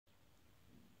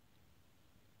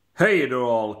Hey there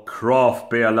all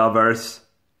craft beer lovers,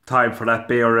 time for that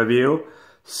beer review.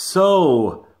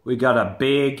 So, we got a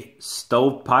big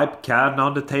stovepipe can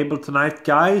on the table tonight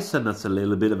guys, and it's a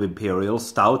little bit of Imperial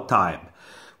Stout time.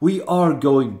 We are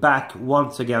going back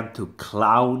once again to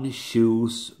Clown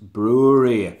Shoes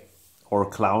Brewery, or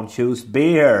Clown Shoes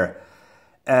Beer.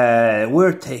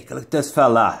 We're taking a look at this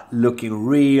fella, looking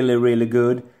really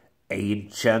good.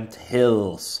 Ancient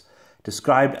Hills.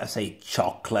 Described as a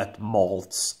chocolate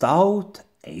malt stout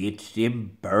aged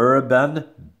in bourbon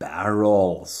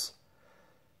barrels.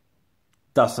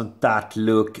 Doesn't that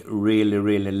look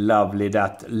really lovely?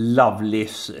 That lovely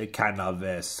kind of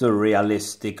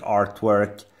surrealistic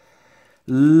artwork.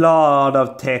 Lot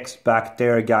of text back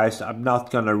there guys. I'm not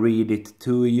gonna read it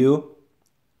to you,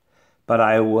 but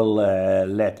I will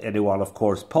let anyone of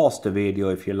course pause the video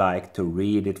if you like to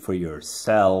read it for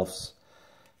yourselves.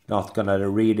 Not gonna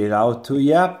read it out to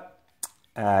you.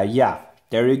 Yeah,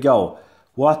 there you go.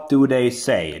 What do they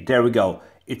say? There we go.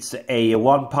 It's a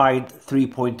 1 pint,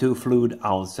 3.2 fluid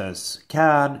ounces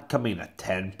can, coming at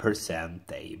 10%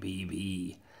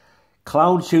 ABV.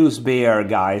 Clown Shoes Beer,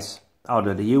 guys. Out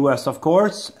of the US, of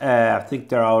course. I think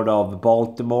they're out of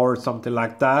Baltimore or something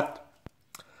like that.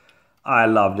 I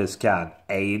love this can.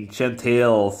 Ancient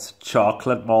Hills,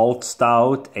 chocolate malt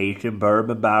stout, aged in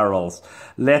bourbon barrels.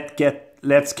 Let's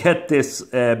get this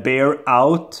beer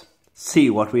out,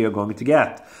 see what we are going to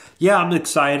get. Yeah, I'm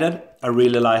excited. I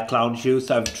really like Clown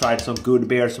Shoes. I've tried some good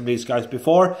beers from these guys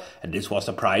before, and this was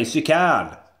a pricey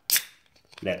can.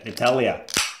 Let me tell you.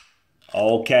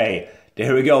 Okay,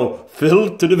 there we go.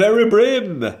 Filled to the very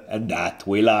brim, and that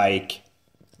we like.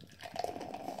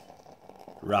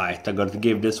 Right, I'm going to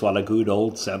give this one a good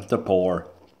old center pour.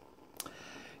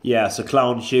 Yeah, so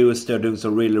Clown Shoes, they're doing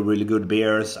some really good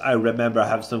beers. I remember I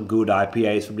have some good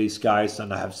IPAs from these guys,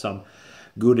 and I have some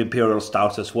good Imperial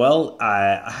Stouts as well.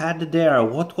 I had there,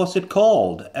 what was it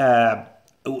called? I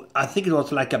think it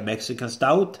was like a Mexican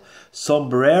Stout.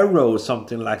 Sombrero,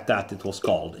 something like that it was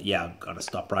called. Yeah, I'm gonna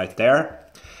stop right there.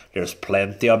 There's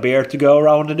plenty of beer to go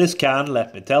around in this can,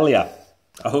 let me tell you.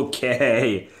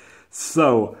 Okay,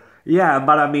 so... yeah,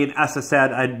 but I mean, as I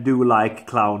said, I do like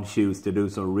Clown Shoes to do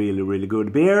some really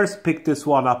good beers. Picked this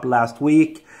one up last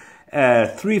week.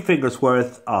 3 fingers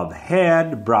worth of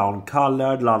head, brown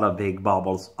colored, lot of big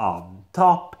bubbles on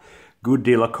top. Good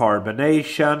deal of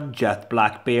carbonation, jet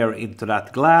black beer into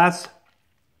that glass.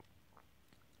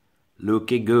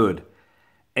 Looking good.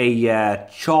 A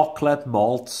chocolate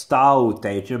malt stout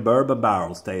aged in bourbon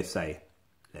barrels, they say.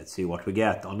 Let's see what we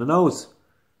get on the nose.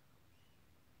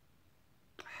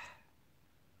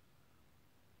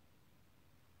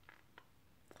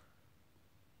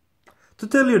 To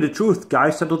tell you the truth,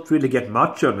 guys, I don't really get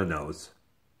much on the nose.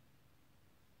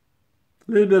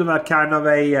 A little bit of a kind of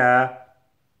a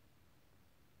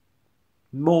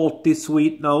malty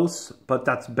sweet nose, but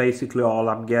that's basically all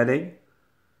I'm getting.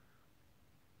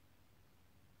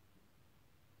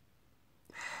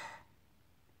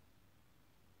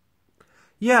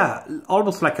 Yeah,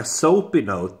 almost like a soapy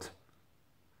note.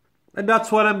 And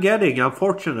that's what I'm getting,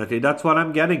 unfortunately. That's what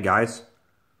I'm getting, guys.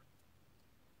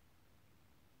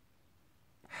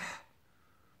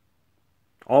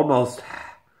 Almost.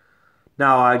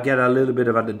 Now I get a little bit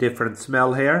of a different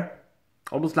smell here.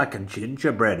 Almost like a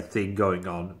gingerbread thing going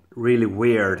on. Really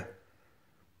weird.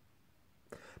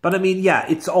 But I mean, yeah,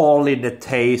 it's all in the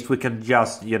taste. We can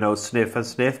just, you know, sniff and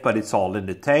sniff, but it's all in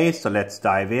the taste. So let's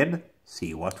dive in.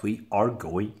 See what we are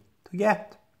going to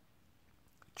get.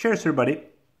 Cheers, everybody.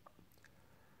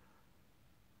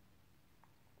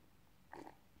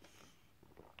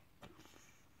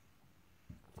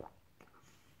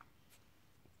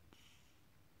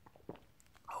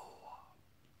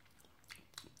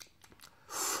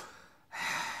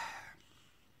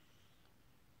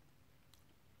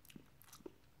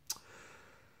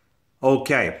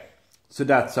 Okay, so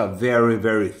that's a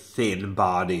very thin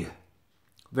body.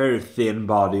 Very thin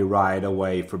body right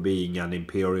away for being an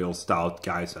Imperial Stout,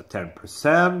 guys, at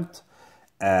 10%.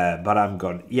 But I'm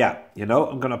gonna, yeah, you know,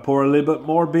 I'm gonna pour a little bit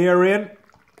more beer in.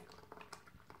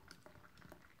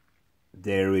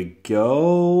 There we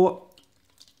go.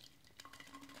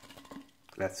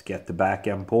 Let's get the back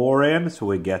end pour in so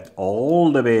we get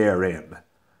all the beer in.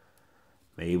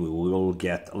 Maybe we'll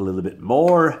get a little bit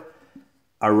more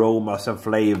aromas and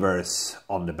flavors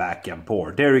on the back end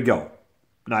pour. There we go.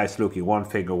 Nice looking 1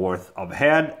 finger worth of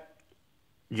head.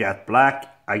 Jet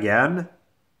black again.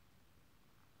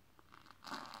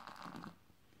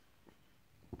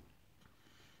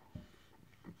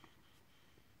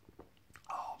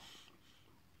 Oh.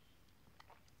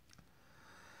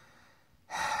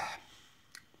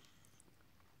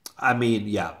 I mean,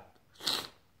 yeah.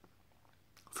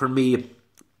 for me,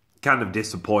 kind of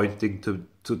disappointing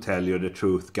to tell you the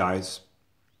truth, guys.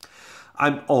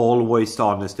 I'm always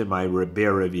honest in my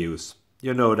beer reviews.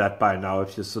 You know that by now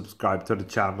if you subscribe to the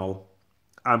channel.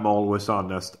 I'm always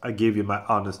honest. I give you my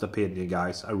honest opinion,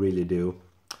 guys. I really do.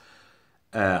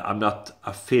 I'm not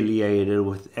affiliated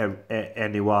with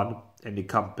anyone, any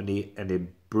company, any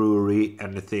brewery,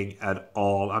 anything at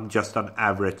all. I'm just an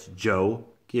average Joe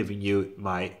giving you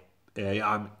my,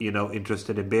 I'm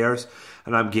interested in beers,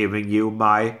 and I'm giving you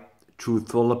my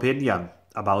truthful opinion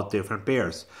about different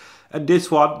beers. And this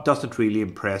one doesn't really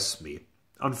impress me,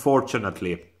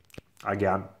 unfortunately.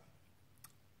 Again.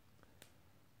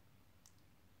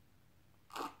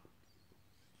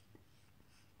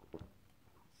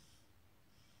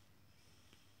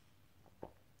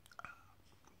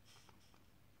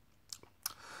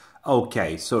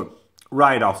 Okay, so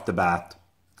right off the bat,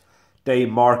 they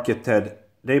market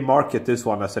this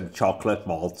one as a chocolate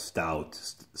malt stout.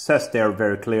 Says there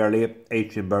very clearly,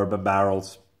 aged in bourbon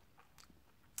barrels.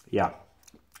 Yeah.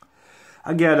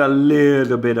 I get a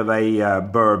little bit of a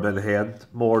bourbon hint,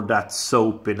 more that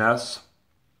soapiness.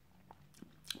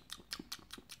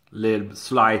 Little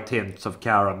slight hints of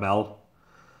caramel.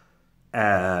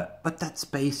 But that's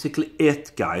basically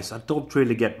it, guys. I don't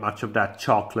really get much of that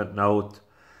chocolate note.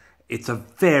 It's a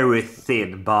very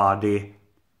thin body.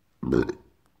 A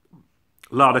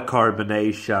lot of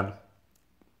carbonation.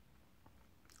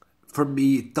 For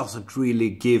me, it doesn't really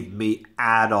give me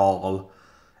at all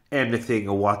anything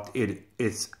of what it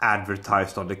is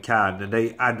advertised on the can. And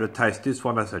they advertise this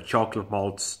one as a chocolate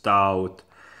malt stout,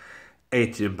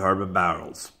 aged in bourbon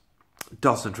barrels.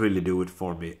 Doesn't really do it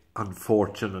for me,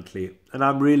 unfortunately. And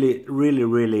I'm really, I'm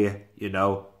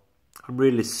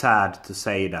really sad to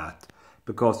say that.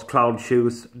 Because Cloud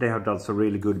Shoes, they have done some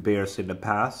really good beers in the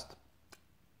past.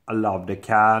 I love the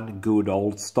can, good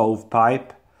old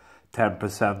stovepipe,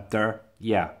 10% there.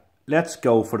 Yeah, let's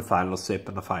go for the final sip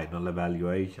and the final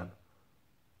evaluation.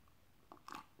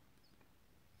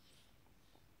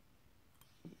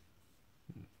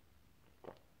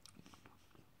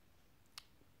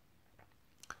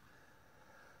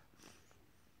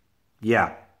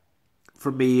 Yeah,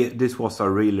 for me, this was a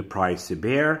really pricey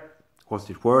beer. Was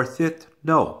it worth it?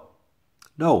 No.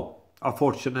 No,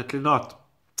 unfortunately not.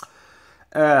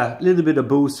 A little bit of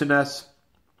booziness,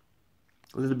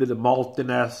 a little bit of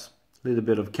maltiness, a little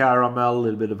bit of caramel, a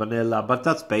little bit of vanilla, but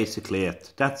that's basically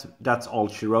it. That's all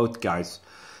she wrote, guys.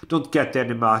 Don't get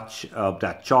any much of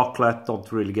that chocolate, don't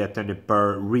really get any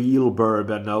real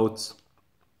bourbon notes.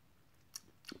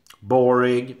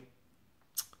 Boring.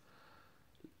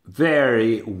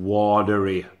 Very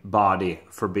watery body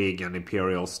for being an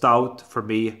Imperial Stout for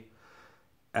me.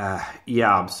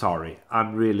 Yeah, I'm sorry.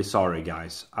 I'm really sorry,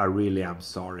 guys. I really am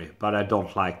sorry. But I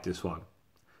don't like this one.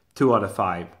 2 out of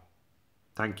 5.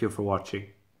 Thank you for watching.